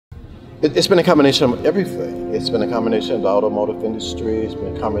It's been a combination of everything. It's been a combination of the automotive industry. It's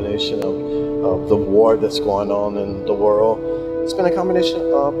been a combination of the war that's going on in the world. It's been a combination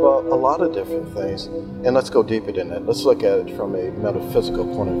of a lot of different things. And let's go deeper than that. Let's look at it from a metaphysical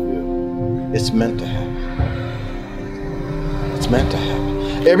point of view. It's meant to happen. It's meant to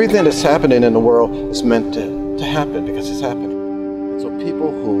happen. Everything that's happening in the world is meant to happen because it's happening. And so people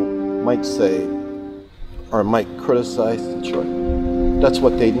who might say or might criticize Detroit, that's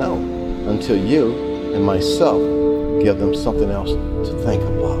what they know until you and myself give them something else to think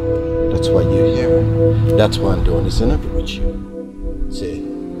about. That's why you're here. That's why I'm doing this interview with you. See,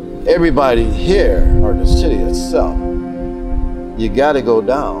 everybody here, or the city itself, you got to go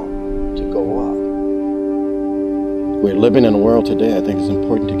down to go up. We're living in a world today, I think it's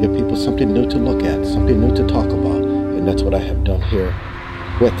important to give people something new to look at, something new to talk about. And that's what I have done here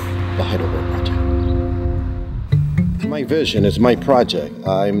with the Heidelberg Project. My vision is my project.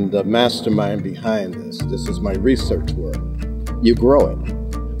 I'm the mastermind behind this. This is my research work. You grow it.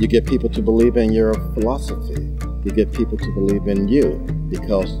 You get people to believe in your philosophy. You get people to believe in you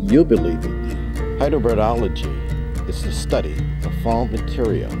because you believe in you. Heidelbergology is the study of found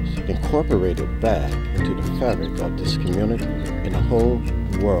materials incorporated back into the fabric of this community, and the whole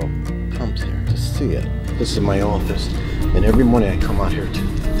world comes here to see it. This is my office, and every morning I come out here to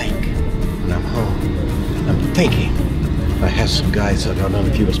think. When I'm home, I'm thinking. I had some guys, I don't know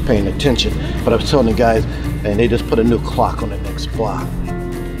if you was paying attention, but I was telling the guys, and they just put a new clock on the next block.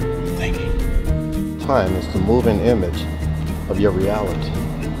 Thinking. Time is the moving image of your reality.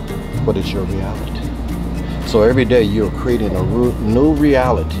 What is your reality? So every day you're creating a new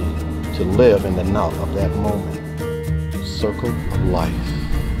reality to live in the now of that moment. Circle of life.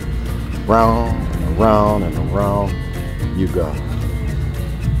 Round and around and around you go.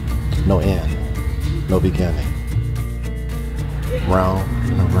 No end, no beginning. Round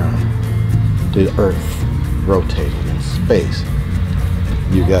and around. The earth rotating in space.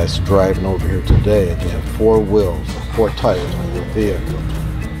 You guys driving over here today, and you have 4 wheels, 4 tires on your vehicle.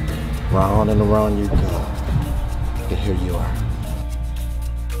 Round and around you go. And here you are.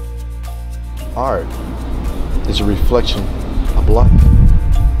 Art is a reflection of life,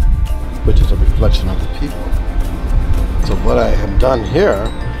 which is a reflection of the people. So what I have done here,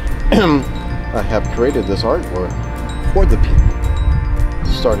 I have created this artwork for the people,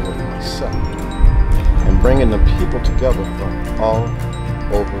 starting with myself, and bringing the people together from all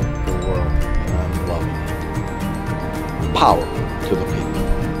over the world, and I'm loving it. Power to the people.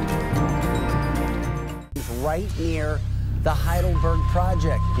 Right near the Heidelberg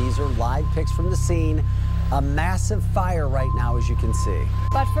Project. These are live pics from the scene. A massive fire right now, as you can see.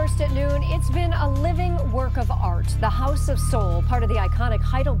 But first at noon, it's been a living work of art. The House of Soul, part of the iconic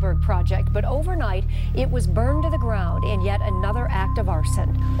Heidelberg Project. But overnight, it was burned to the ground in yet another act of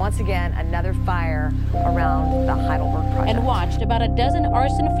arson. Once again, another fire around the Heidelberg Project. And watched about a dozen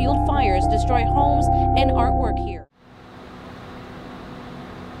arson-fueled fires destroy homes and artwork here.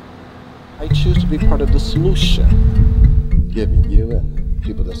 I choose to be part of the solution, giving you and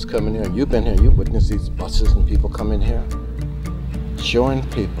people that's coming here. You've been here, you witnessed these buses and people coming here. Showing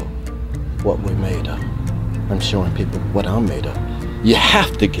people what we're made of. I'm showing people what I'm made of. You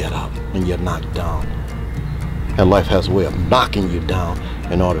have to get up when you're knocked down. And life has a way of knocking you down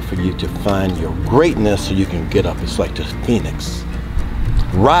in order for you to find your greatness so you can get up. It's like the phoenix,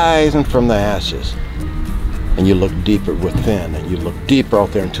 rising from the ashes. And you look deeper within, and you look deeper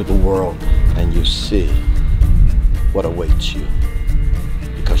out there into the world, and you see what awaits you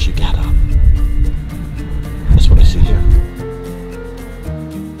because you got up. That's what I see here.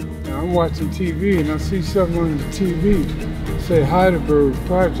 I'm watching TV and I see something on the TV say Heidelberg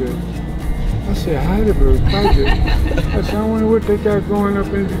Project. I said Heidelberg Project. I said, I wonder what they got going up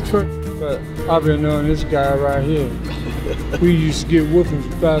in Detroit. But I've been knowing this guy right here. We used to get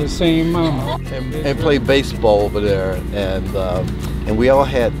whoopings by the same mama. And play baseball over there, and we all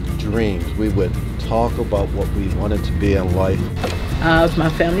had dreams. We would talk about what we wanted to be in life. It's my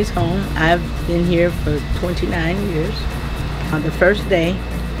family's home. I've been here for 29 years. On the first day,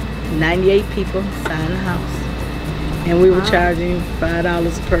 98 people signed the house. And we were charging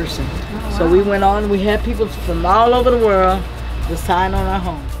 $5 a person. So we went on, we had people from all over the world to sign on our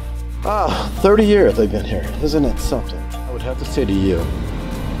home. 30 years I've been here. Isn't it something? I would have to say to you,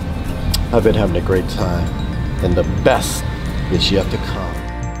 I've been having a great time, and the best is yet to come.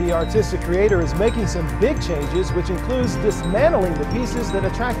 The artistic creator is making some big changes, which includes dismantling the pieces that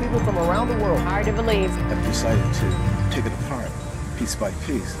attract people from around the world. Hard to believe. I've decided to take it apart, piece by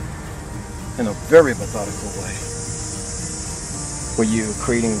piece, in a very methodical way, where you're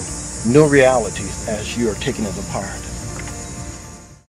creating new realities as you are taking it apart.